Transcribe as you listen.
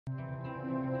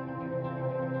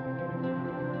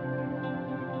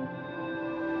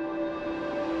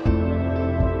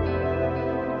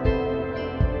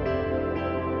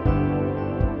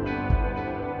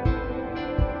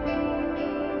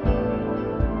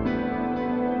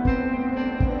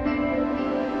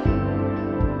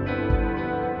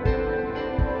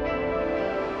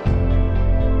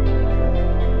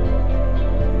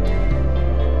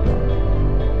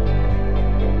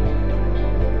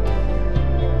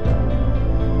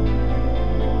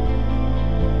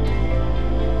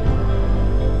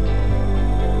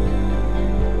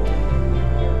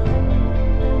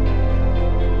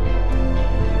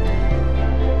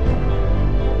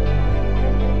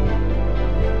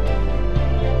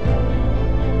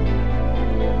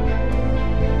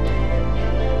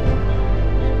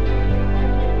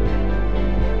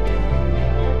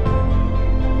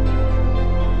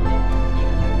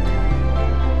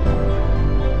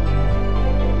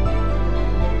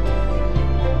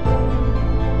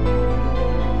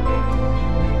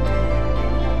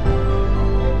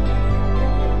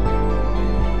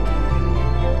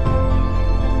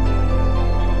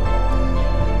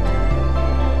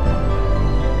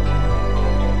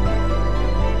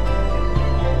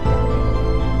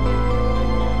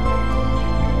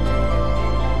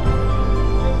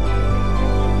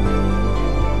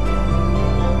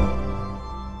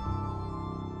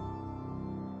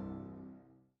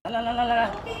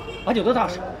来，把酒都倒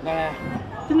上。来，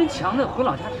跟您强的回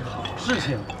老家是好事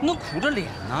情，你都苦着脸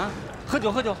呢。喝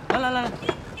酒，来。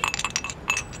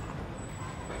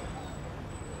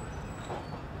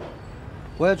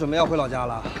我也准备要回老家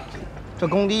了，这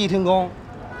工地一停工，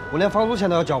我连房租钱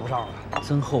都要交不上了。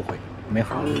真后悔没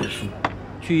好好读书，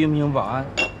去应聘保安，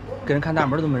给人看大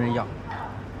门都没人要。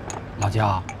老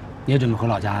焦，你也准备回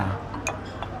老家呀？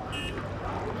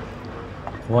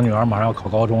我女儿马上要考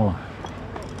高中了，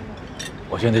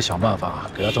我现在得想办法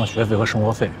给她挣学费和生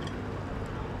活费。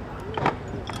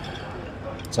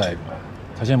再一个，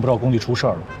她现在不知道工地出事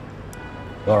儿了，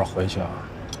我要是回去啊，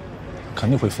肯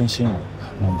定会分心的，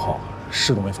弄不好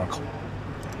试都没法考。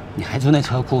你还住那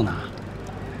车库呢？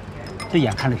这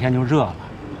眼看着天就热了，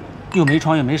又没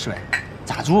床又没水，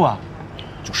咋住啊？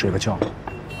就睡个觉。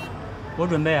我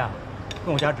准备啊，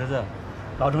跟我家侄子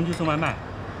老程去送外卖，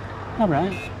要不然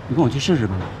你跟我去试试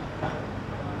吧。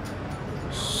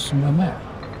送外卖？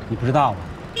你不知道吧？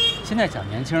现在小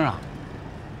年轻啊，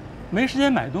没时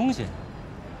间买东西，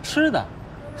吃的、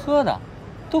喝的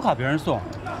都靠别人送，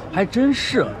还真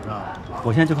是。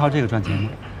我现在就靠这个赚钱呢。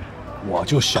我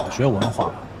就小学文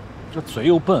化，这嘴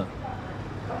又笨。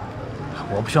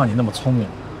我不像你那么聪明，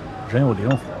人又灵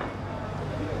活。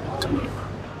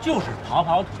就是跑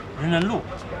腿，认认路，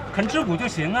肯吃苦就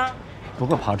行啊。不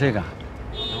过跑这个，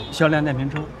需要辆电瓶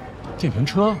车。电瓶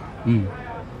车？嗯。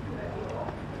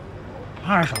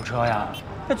二手车呀，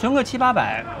再存个700-800，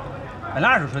买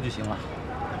辆二手车就行了。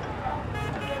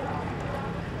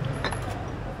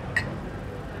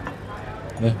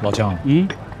哎，老姜，你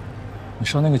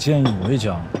上那个监狱违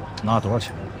奖拿了多少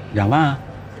钱？2万啊。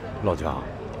老姜，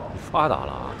你发达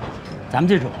了啊！咱们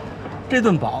这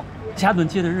顿饱下顿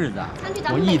接的日子啊，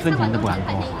我1分钱都不敢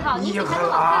掏。你可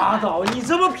拉倒！你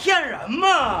这不骗人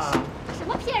吗？什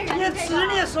么骗人？你执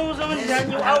念收生钱，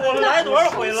你看我们来多少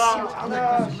回了？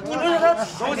你不是他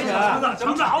收钱，怎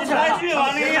么找起来去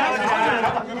往里呀？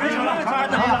你别什么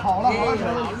好了，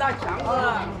那强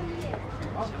了。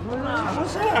什么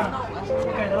事？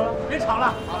给他了，别吵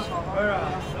了。不是，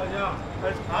小江，还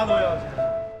茶都要钱。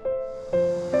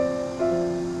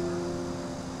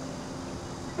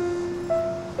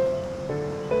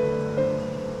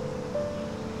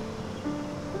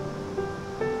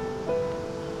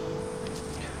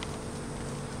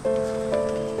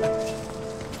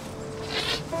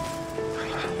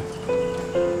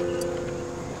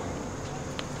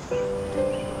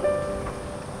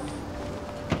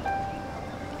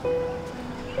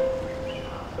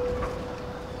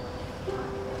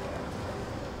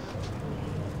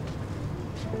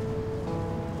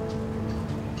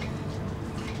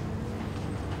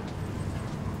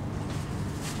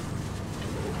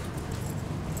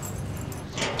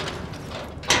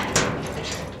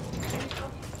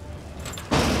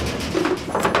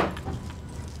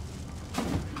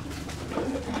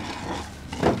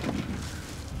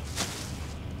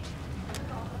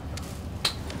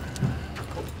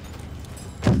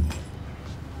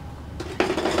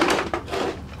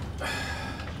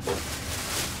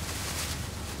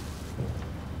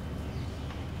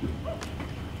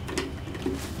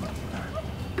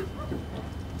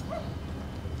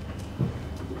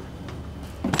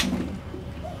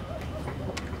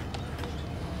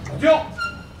焦，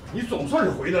你总算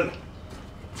是回来了。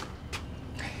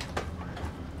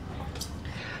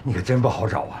你可真不好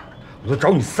找啊！我都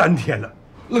找你3天了，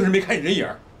愣是没看见人影。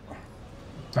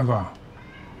大哥，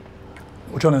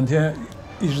我这2天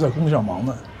一直在工地上忙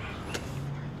呢。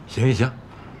行，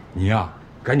你呀，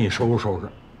赶紧收拾，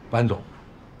搬走，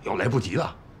要来不及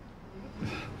了。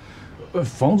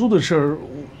房租的事儿，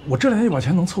我这2天就把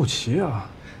钱能凑齐啊。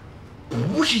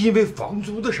不是因为房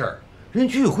租的事儿，人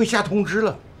居委会下通知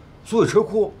了。所有车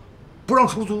库不让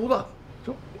出租了，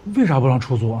这为啥不让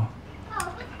出租啊？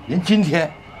人今天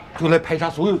就来排查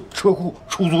所有车库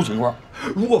出租情况，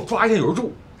如果发现有人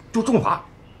住，就重罚。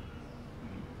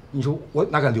你说我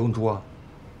哪敢留你住啊？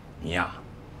你呀，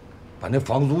把那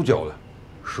房租交了，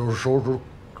收拾，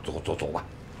走吧。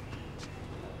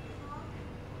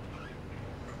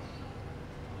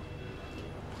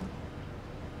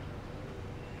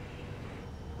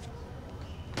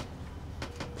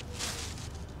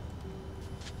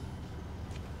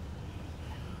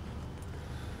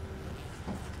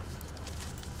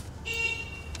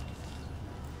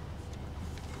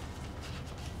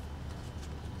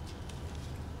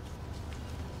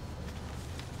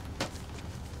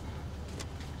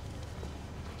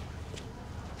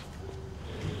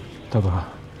大哥，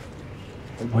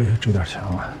我也这点钱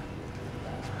了，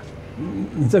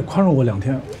你再宽容我2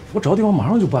天，我找地方马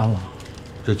上就搬了。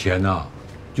这钱呢，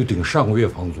就顶上个月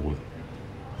房租了。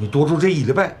你多住这1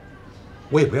礼拜，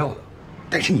我也不要了。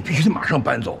但是你必须得马上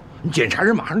搬走，你检查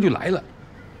人马上就来了，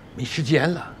没时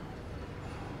间了。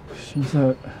现在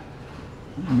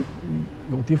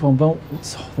有地方搬，我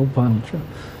早都搬了。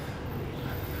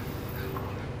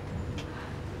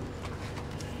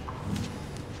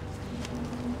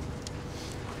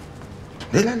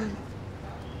来，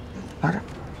拿着。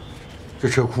这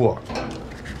车库啊，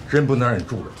真不能让你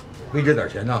住着，为这点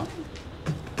钱呢，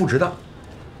不值当。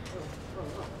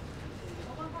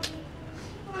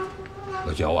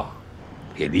老焦啊，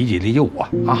也理解我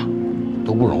啊，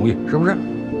都不容易，是不是？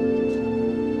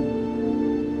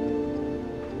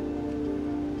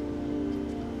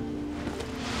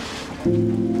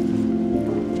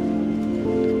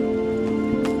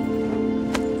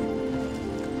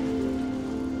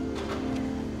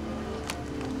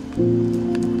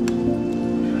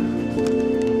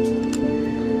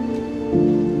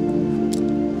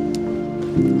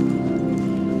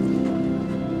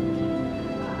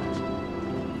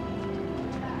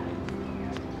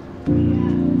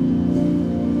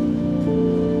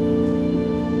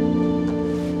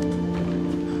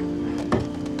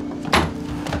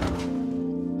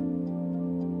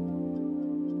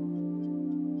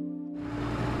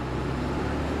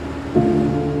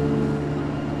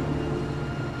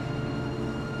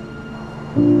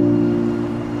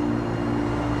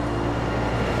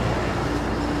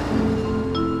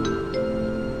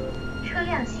车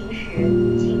辆行驶，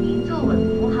请您坐稳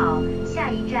扶好。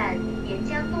下一站沿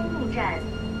江东路站。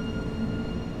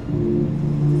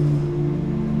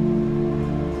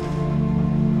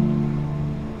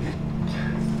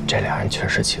这俩人确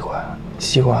实奇怪，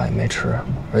西瓜也没吃，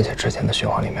而且之前的循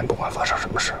环里面不管发生什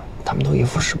么事，他们都一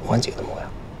副事不关己的模样。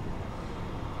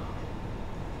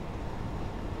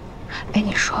哎，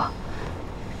你说，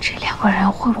这两个人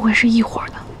会不会是一伙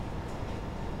的？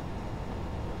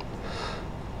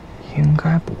应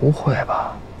该不会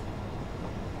吧？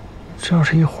这要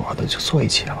是一伙的，就坐一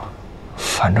起了。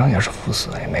反正也是赴死，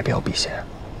也没必要避嫌。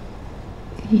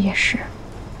也是。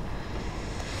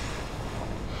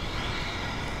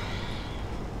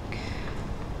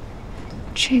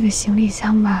这个行李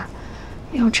箱吧，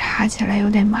要查起来有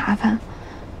点麻烦。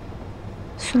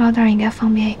塑料袋应该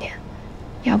方便一点。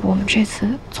要不我们这次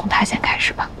从他先开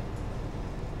始吧。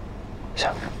行。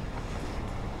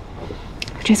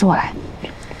这次我来。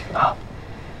啊。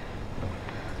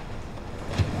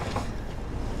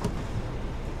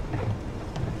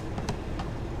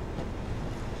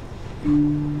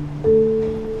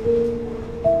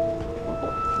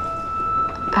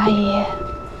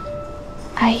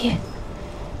阿姨，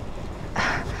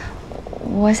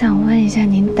我想问一下，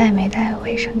您带没带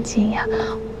卫生巾呀？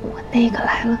我那个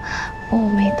来了，我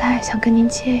没带，想跟您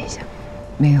借一下。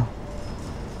没有。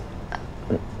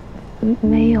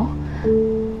没有。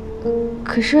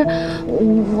可是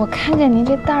我看见您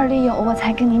这袋里有，我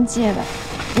才跟您借的。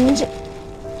您这……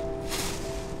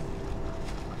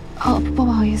哦，不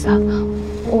好意思啊，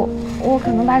我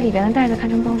可能把里边的袋子看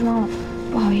成包装了，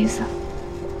不好意思。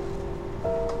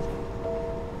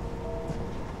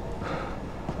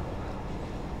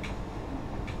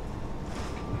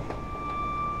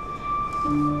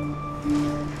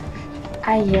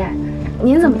阿姨，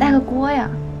您怎么带个锅呀？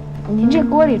您这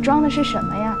锅里装的是什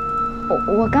么呀？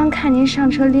我刚看您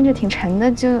上车拎着挺沉的，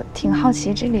就挺好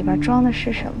奇这里边装的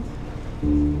是什么。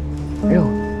肉。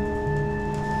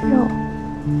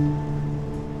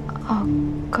哦，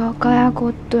高压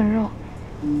锅炖肉。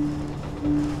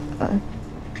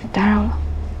打扰了。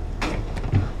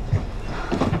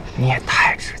你也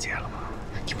太直接了吧？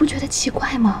你不觉得奇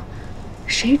怪吗？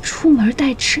谁出门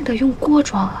带吃的用锅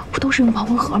装啊？不都是用保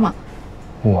温盒吗？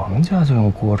我们家就用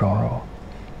锅装肉。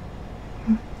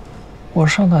我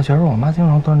上大学时，我妈经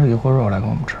常端着一锅肉来给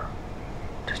我们吃，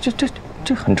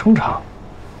这很正常。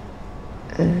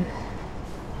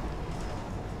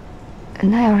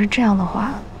那要是这样的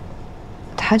话，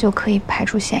它就可以排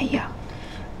除嫌疑啊。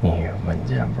你闻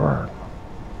见味儿了吗？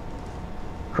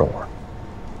肉味儿。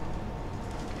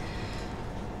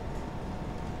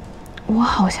我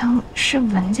好像是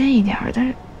闻见一点儿，但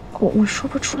是我说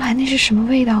不出来那是什么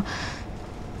味道。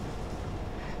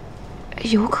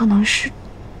有可能是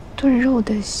炖肉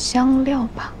的香料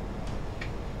吧。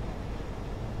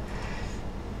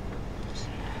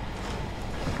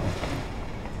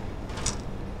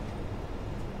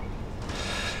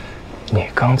你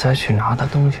刚才去拿他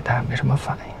东西，他也没什么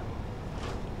反应，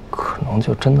可能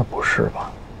就真的不是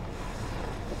吧？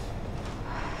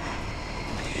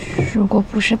如果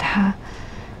不是他，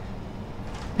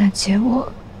那结果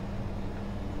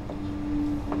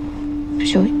不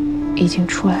就已经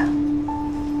出来了？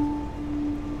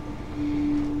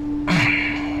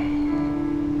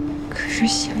可是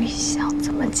行李箱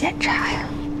怎么么检查呀？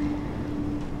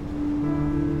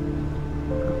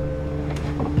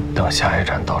等下一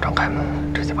站到站开门，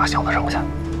直接把箱子扔下。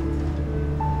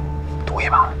赌一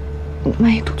把。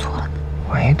万一赌错了呢？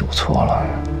万一赌错了，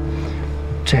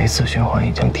这一次循环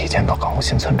已经提前到港务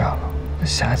新村站了，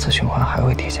下一次循环还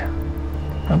会提前。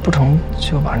那不成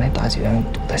就把那大姐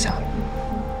堵在下面。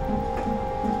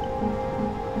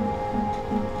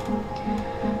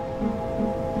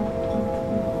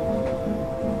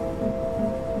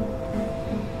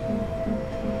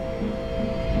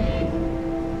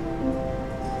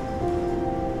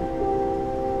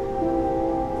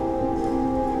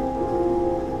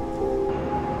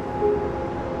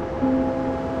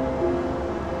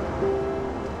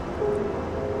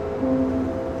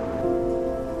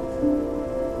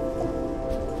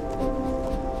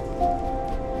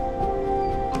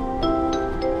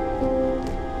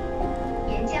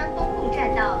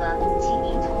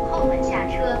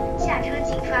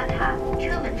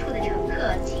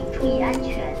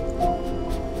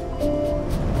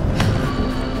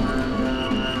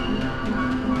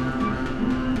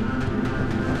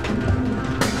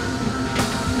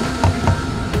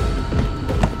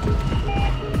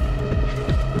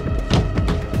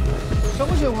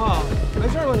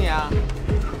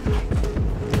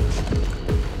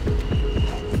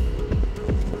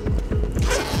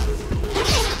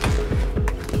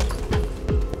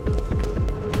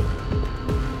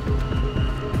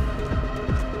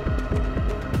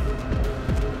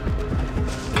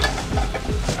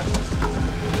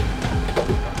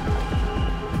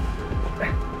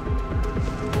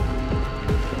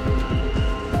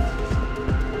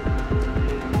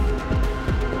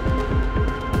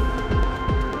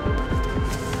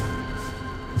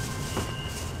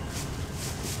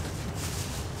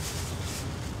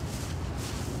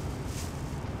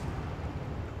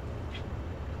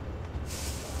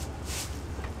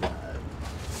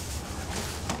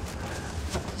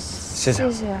 谢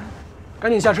谢。谢谢。赶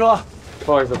紧下车。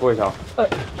不好意思，过一下。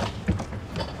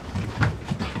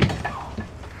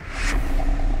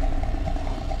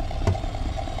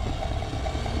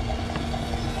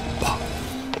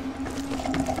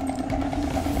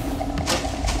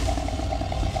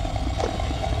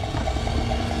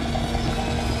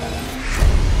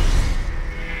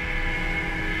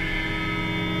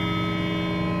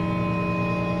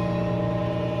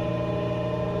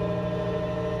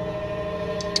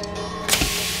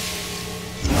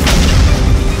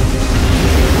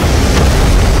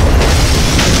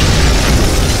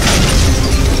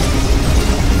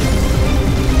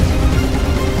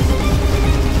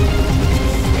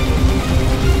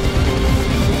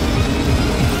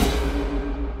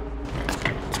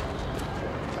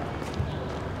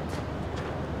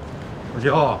小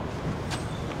娇，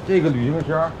这个旅行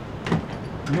箱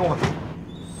你用吧。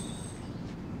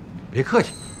别客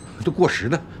气，都过时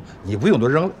了，你不用都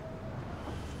扔了。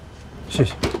谢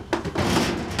谢。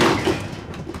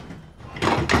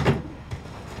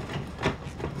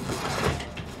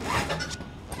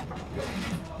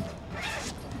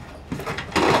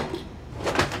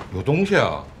有东西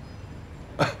啊，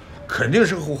肯定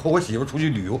是和我媳妇出去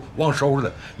旅游忘收拾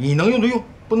的。你能用就用，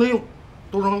不能用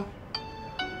都扔了。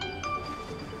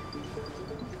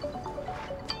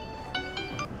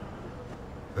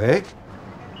 喂，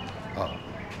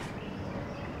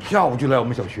下午就来我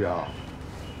们小区啊？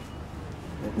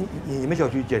你们小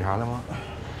区检查了吗？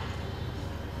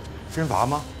真罚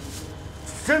吗？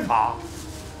真罚？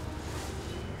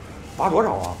罚多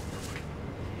少啊？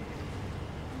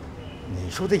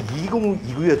你说这一共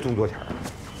1个月租多少钱？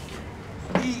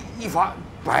一罚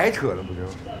白扯了不是？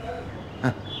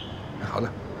嗯，好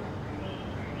的。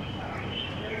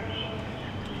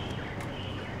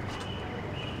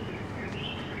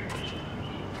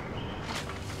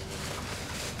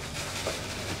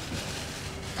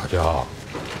 大家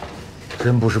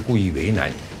真不是故意为难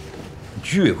你，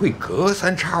居委会隔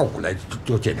3差5来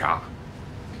做检查，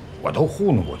我都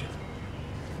糊弄过去了。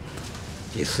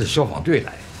这次消防队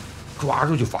来，抓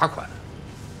住就罚款，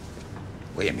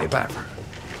我也没办法，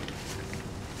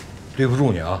对不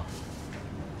住你啊。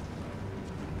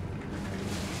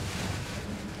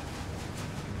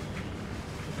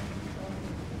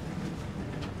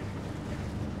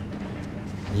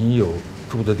你有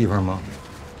住的地方吗？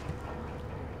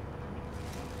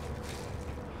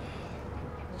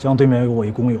 江对面有我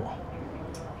一工友，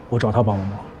我找他帮帮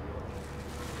忙。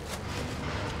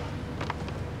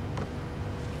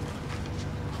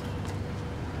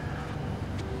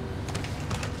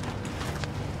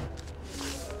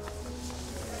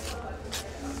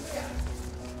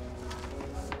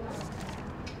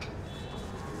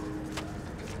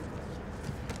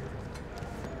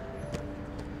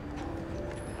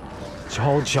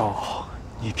娇娇，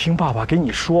你听爸爸跟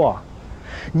你说，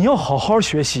你要好好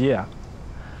学习。哎呀，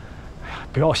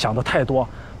不要想的太多，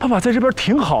爸爸在这边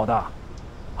挺好的，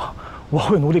我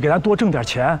会努力给咱多挣点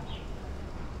钱。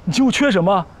你就缺什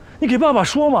么，你给爸爸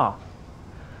说嘛。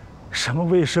什么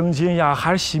卫生巾呀，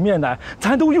还是洗面奶，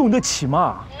咱都用得起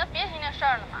嘛。你能别提那事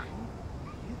儿了吗？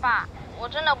爸，我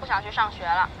真的不想去上学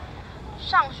了，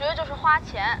上学就是花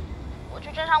钱。我去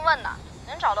镇上问了，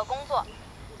能找到工作，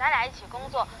咱俩一起工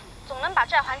作，总能把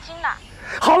债还清的。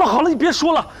好了好了，你别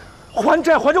说了，还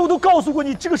债，我都告诉过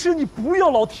你，这个事情你不要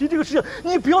老提这个事情，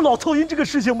你不要老操心这个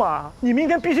事情嘛。你明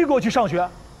天必须给我去上学，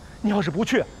你要是不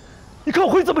去，你看我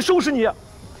会怎么收拾你？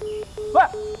喂，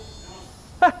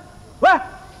哎，喂。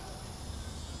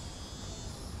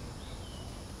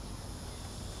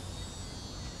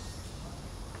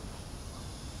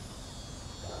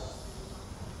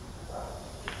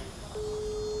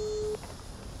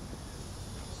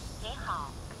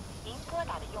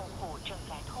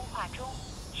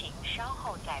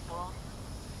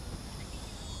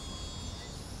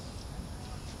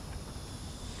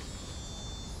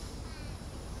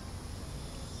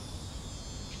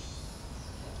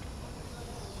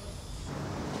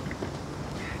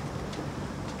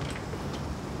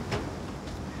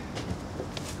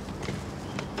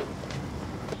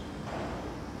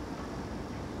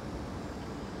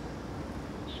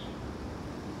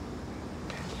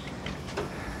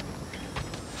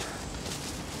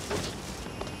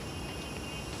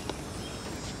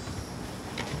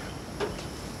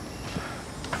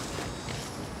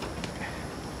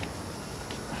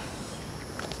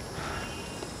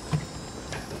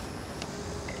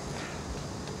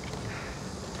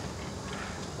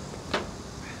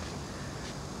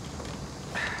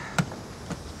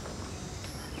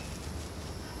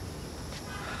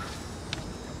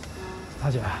大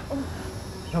姐，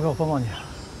要不要我帮帮你？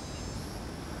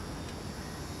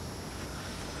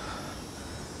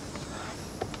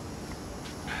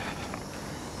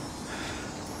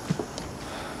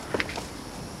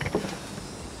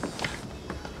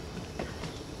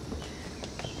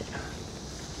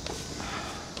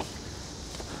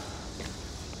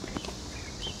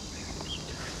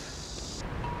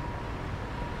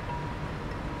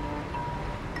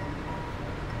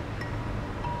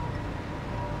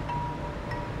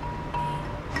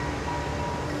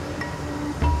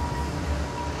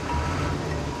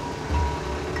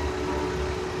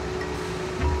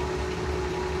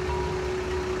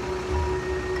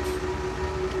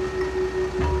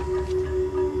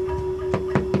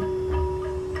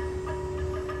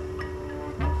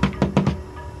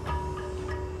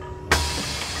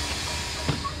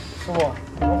师傅，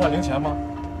能换零钱吗？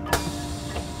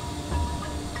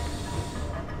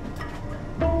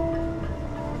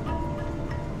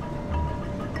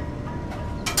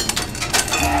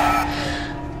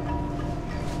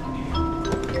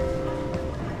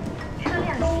车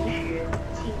辆行驶，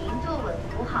请您坐稳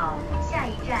扶好，下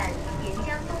一站沿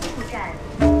江东路站。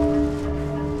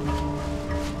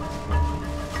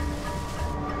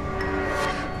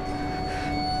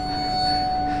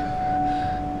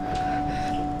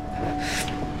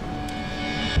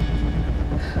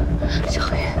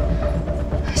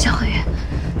肖鹤云，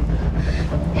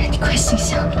你快醒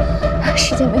醒！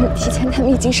时间没有提前，他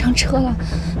们已经上车了。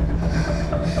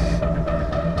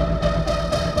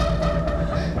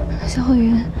肖鹤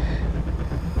云，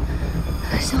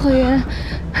肖鹤云，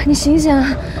你醒醒！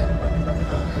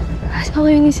肖鹤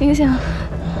云，你醒醒！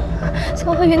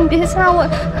肖鹤云，你别吓我！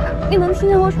你能听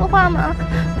见我说话吗？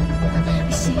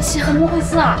你醒醒！怎么回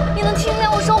事啊？你能听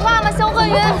见我说话吗？肖鹤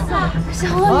云，肖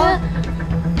鹤云，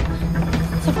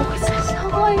怎么回事？肖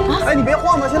鹤云，哎，你别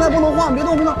晃嘛，现在不能晃，别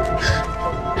动，别动。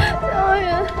肖鹤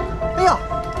云，哎呀，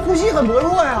呼吸很薄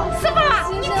弱呀。师傅，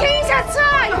你停一下车，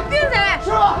有病人！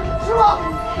师傅，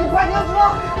你快停车，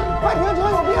快停车，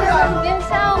有病人！你别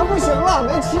吓我！他不行了，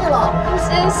没气了。醒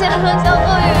醒啊，肖鹤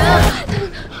云！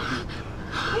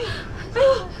哎呦，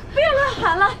不要乱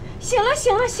喊了，醒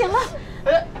了！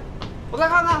哎，我再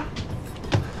看看。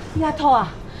丫头啊，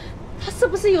他是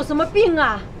不是有什么病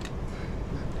啊？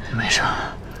没事，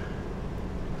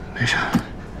没事。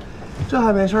这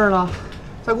还没事呢，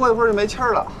再过一会儿就没气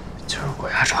儿了。就是鬼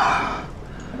压床，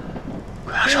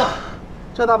鬼压床。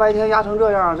这大白天压成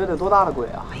这样，这得多大的鬼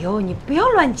啊！哎呦，你不要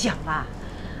乱讲了。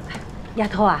丫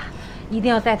头啊，一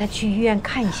定要带他去医院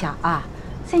看一下啊！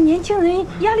这年轻人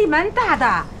压力蛮大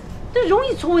的，这容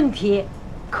易出问题，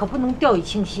可不能掉以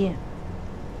轻心。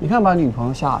你看把女朋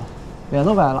友吓的，脸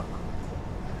都白了。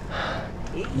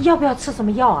要不要吃什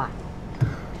么药啊？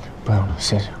不用了，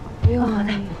谢谢。不用了，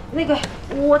那个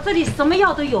我这里什么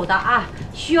药都有的啊，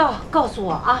需要告诉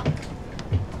我啊。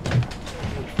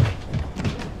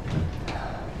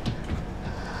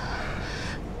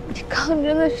刚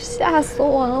真的是吓死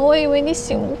我了，我以为你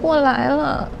醒不过来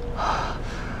了。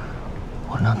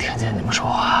我能听见你们说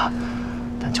话，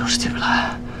但就是起不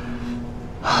来。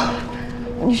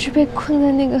你是被困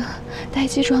在那个待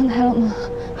机状态了吗？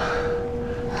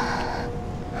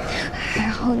还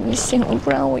好你醒了，不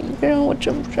然我一个人我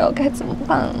真不知道该怎么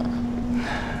办了。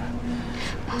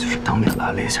就是当面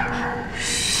来了一下，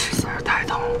实在是太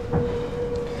疼了。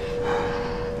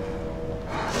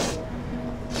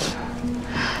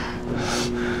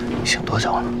你醒多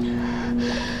久了？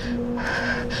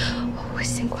我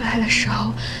醒过来的时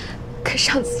候，跟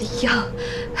上次一样，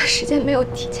时间没有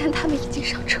提前，他们已经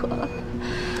上车了。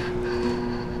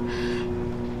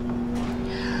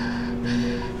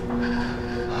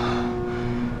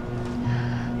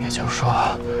也就是说，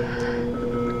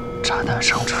炸弹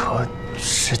上车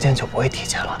时间就不会提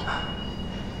前了。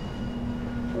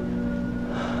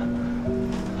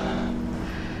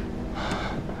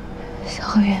小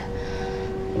鹤云，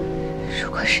如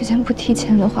果时间不提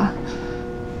前的话，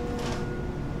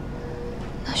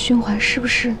那循环是不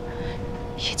是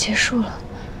也结束了？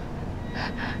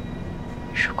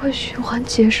如果循环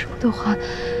结束的话，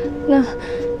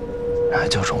那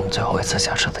就是我们最后一次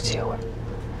下车的机会。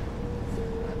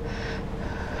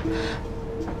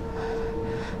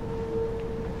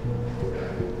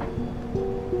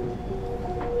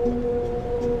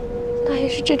那也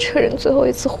是这车人最后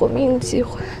一次活命的机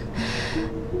会。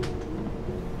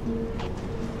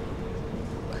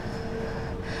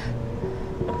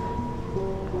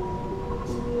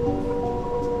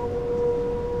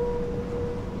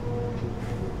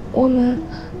我们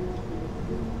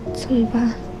怎么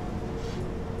办？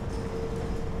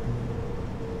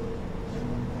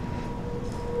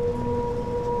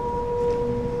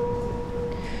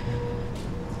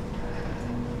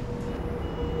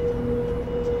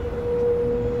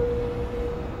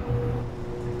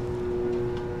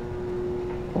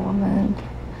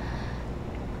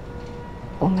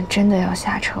我们真的要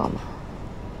下车吗？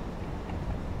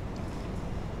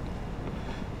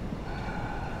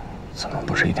怎么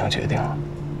不是已经决定了？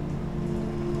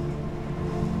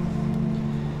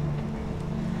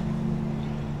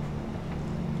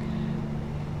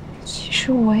其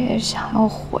实我也想要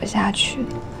活下去，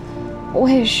我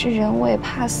也是人，我也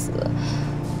怕死。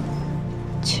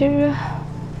其实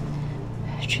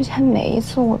之前每一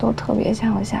次我都特别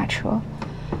想要下车，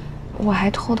我还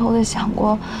偷偷的想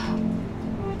过，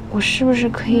我是不是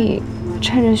可以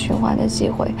趁着循环的机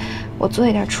会，我做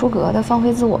一点出格的、放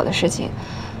飞自我的事情。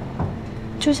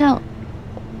就像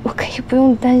我可以不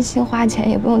用担心花钱，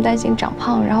也不用担心长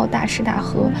胖，然后大吃大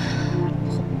喝，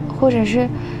或者是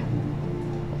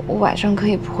我晚上可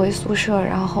以不回宿舍，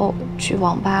然后去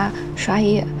网吧刷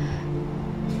夜。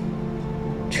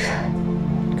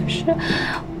可是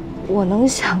我能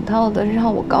想到的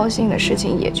让我高兴的事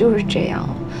情也就是这样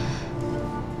了。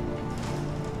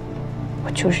我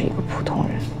就是一个普通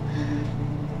人，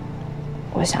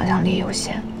我想象力有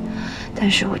限，但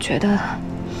是我觉得，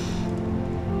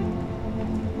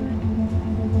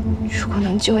如果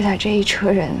能救下这一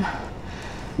车人，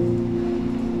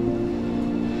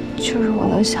就是我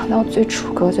能想到最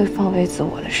出格、最放飞自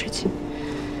我的事情。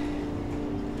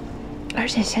而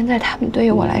且现在他们对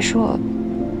于我来说，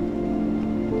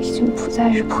已经不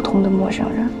再是普通的陌生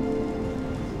人。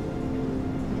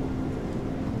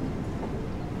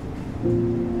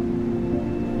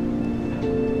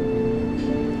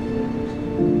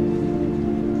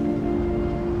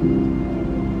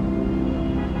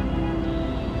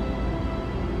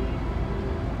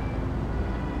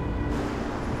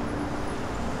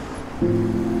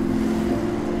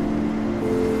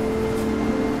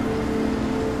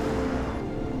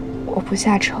我不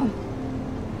下车，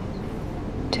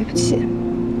对不起。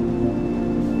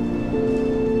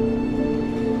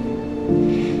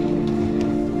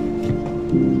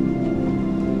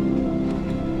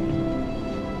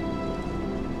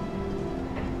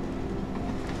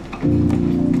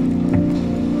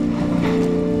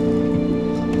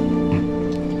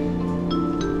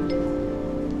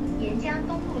沿江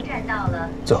东路站到了，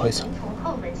最后一次。从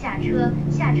后门下车，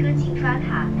下车请刷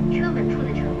卡，车门处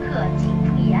的乘客请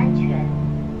注意安全。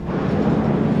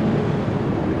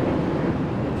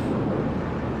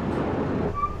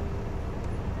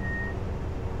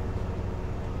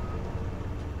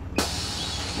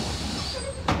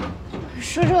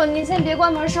叔叔，您先别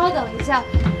关门，稍等一下，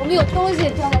我们有东西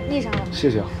掉在地上了。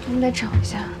谢谢。我们得找一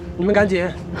下。你们赶紧。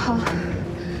好。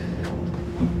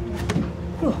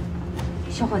哟，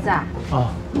小伙子啊，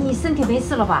你身体没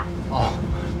事了吧？哦，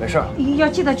没事了。要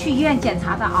记得去医院检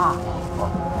查的啊。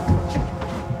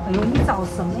哎哎呦，你找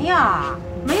什么呀？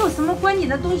没有什么关你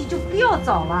的东西就不要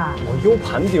找了。我 U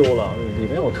盘丢了，里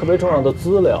面有特别重要的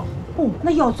资料。哦，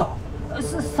那要找，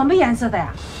是什么颜色的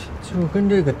呀？就跟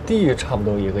这个地差不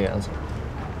多一个颜色。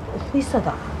灰色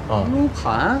的。啊。 U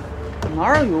盘？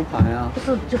哪有 U 盘呀？不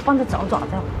是，就帮着找的。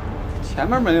前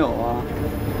面没有啊。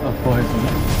不好意思。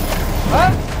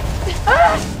哎，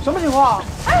哎，什么情况？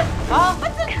哎，啊，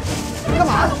你干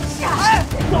嘛？哎，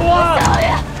走啊！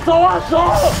走啊！走！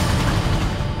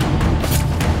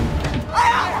哎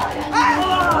呀！哎！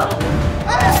哎！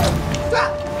这，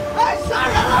哎，杀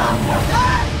人了！哎！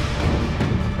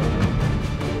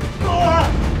走啊！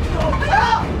走！哎呀！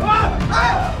哎！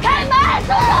开门，叔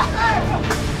叔！哎！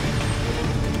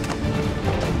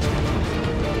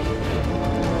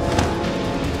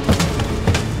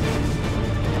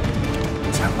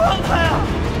 放他呀！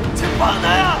请放他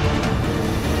呀！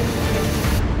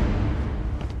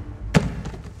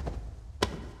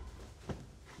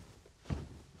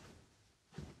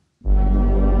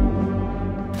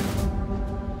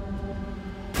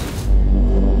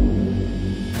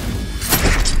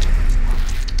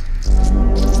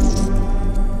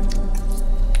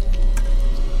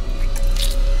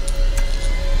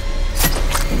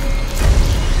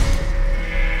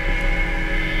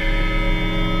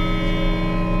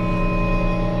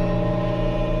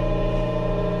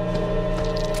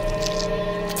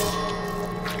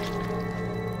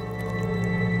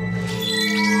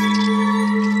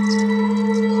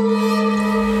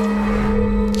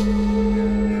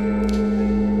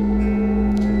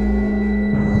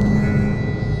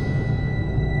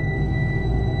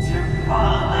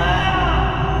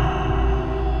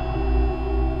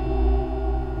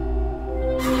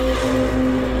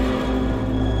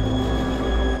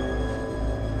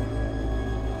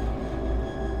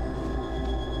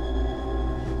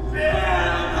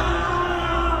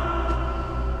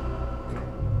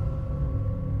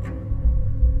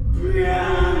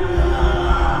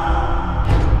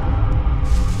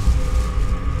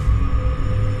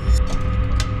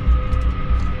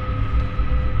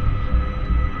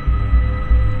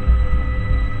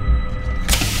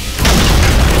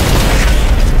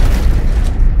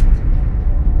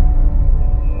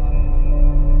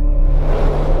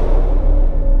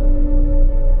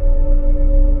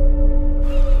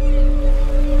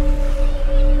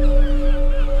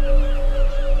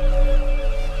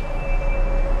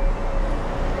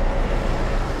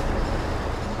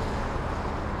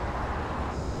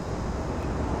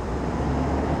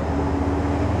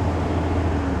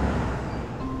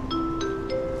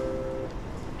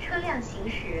行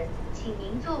驶，请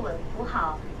您坐稳扶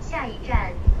好，下一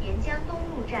站沿江东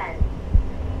路站。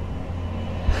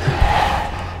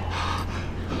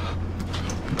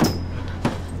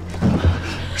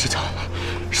石强，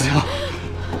石强，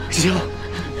石强，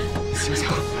醒醒，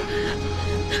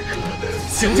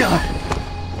醒醒！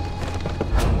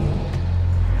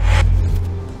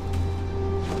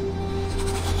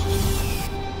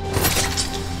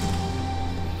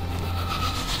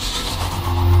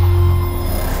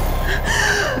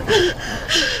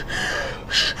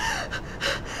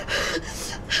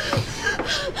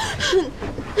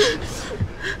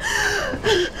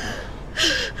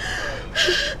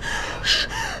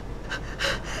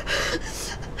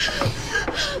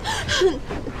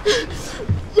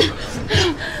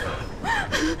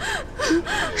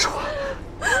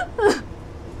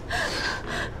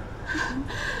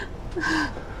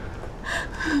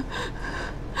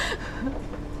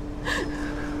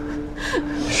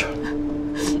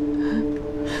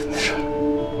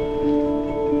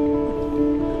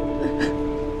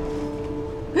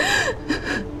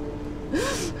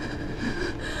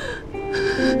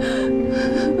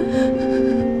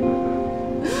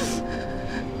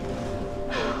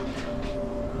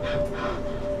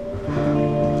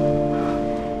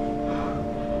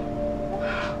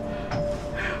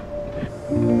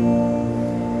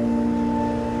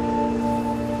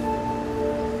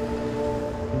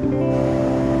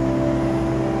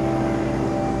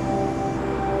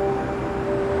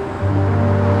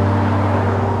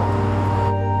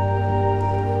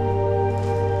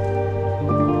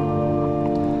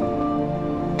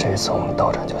这次我们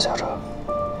到站就下车，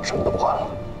什么都不管了。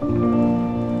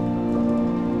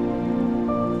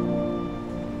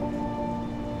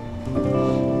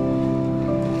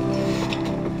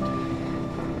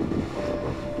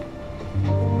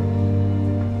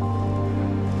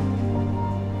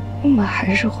我们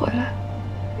还是回来。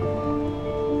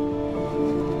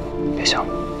别想。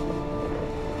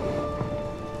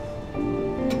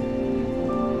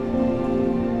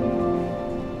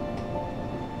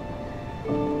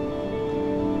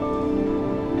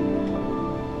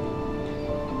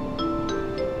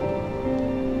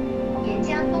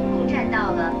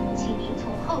到了，请您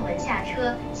从后门下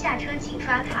车，下车请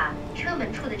刷卡，车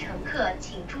门处的乘客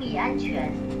请注意安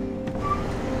全。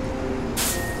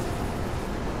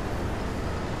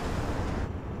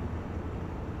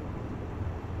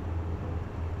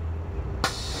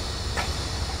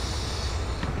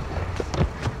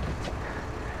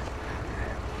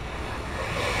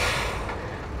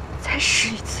再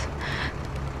试一次。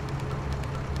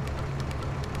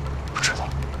不知道。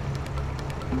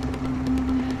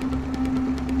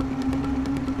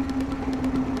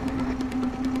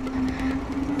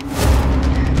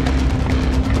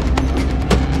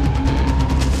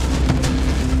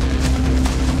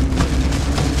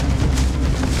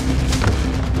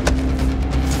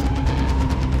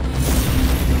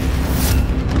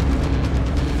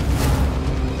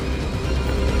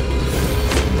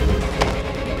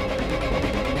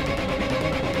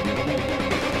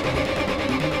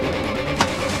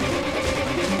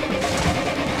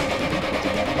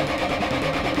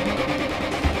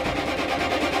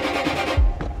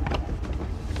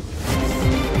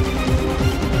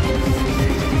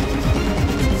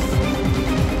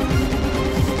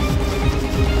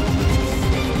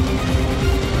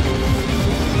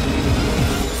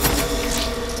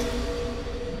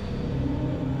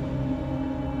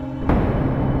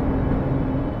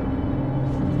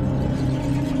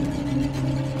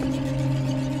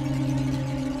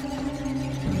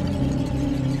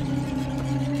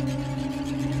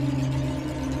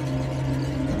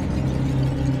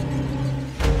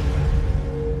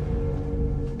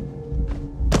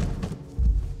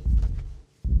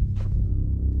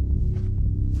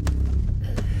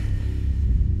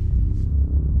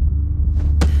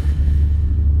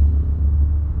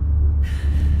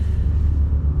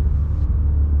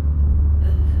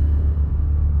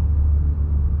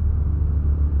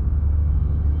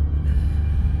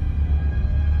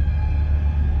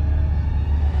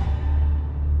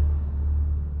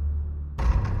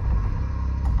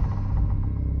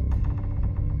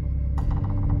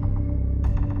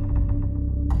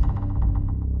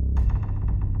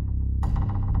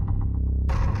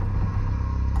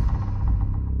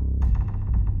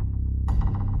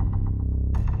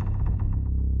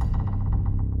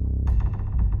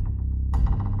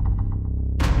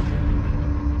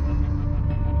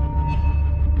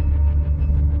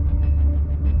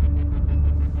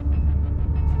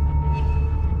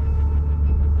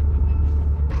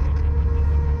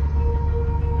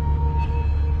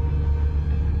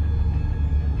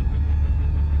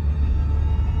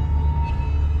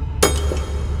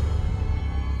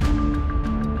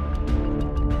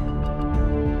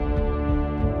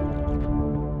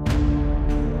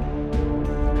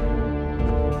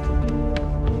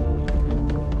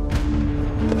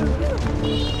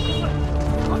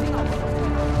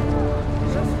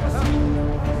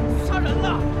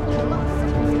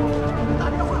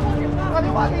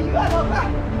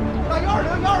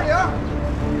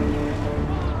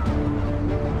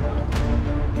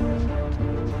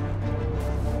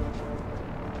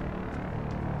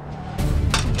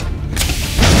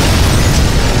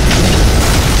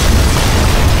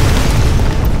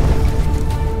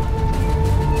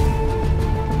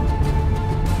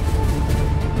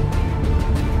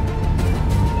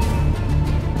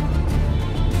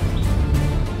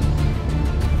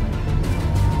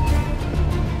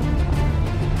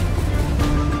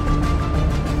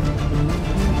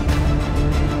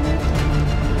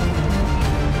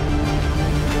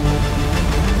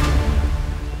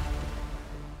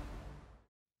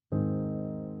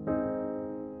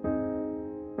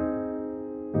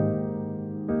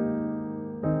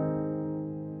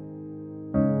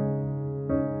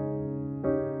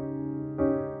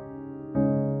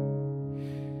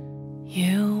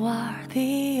You are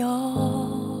the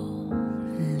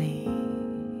only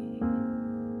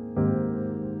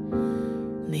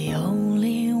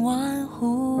one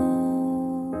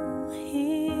who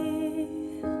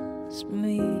heals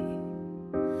me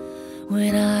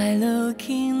when I look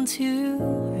into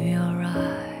your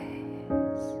eyes.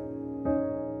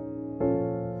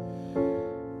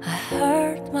 I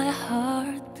heard my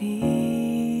heart beat.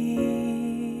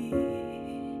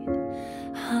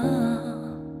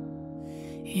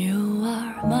 You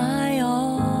are my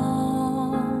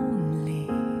only,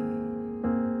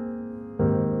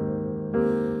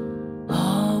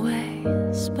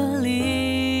 always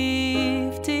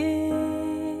believed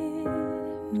in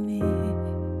me.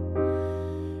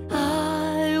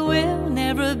 I will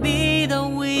never be the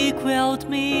weak without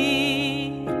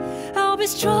me. I'll be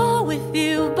strong with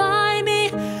you by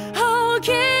me. How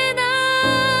can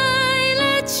I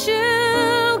let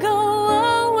you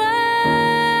go away?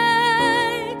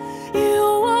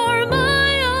 You are my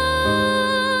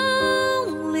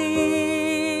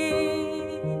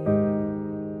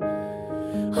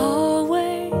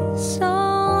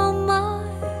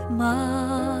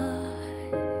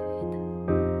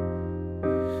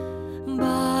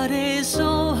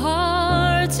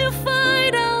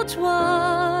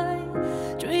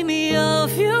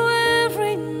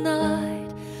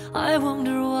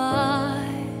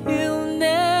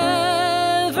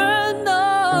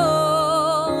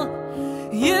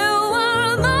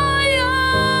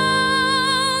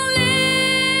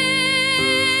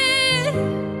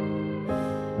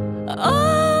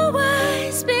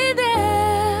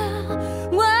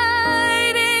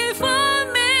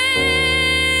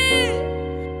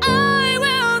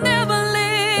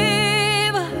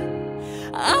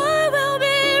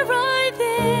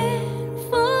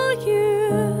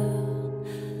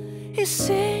It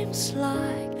seems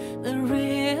like the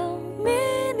real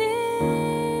meaning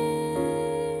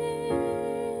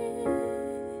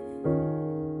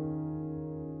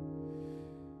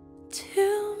to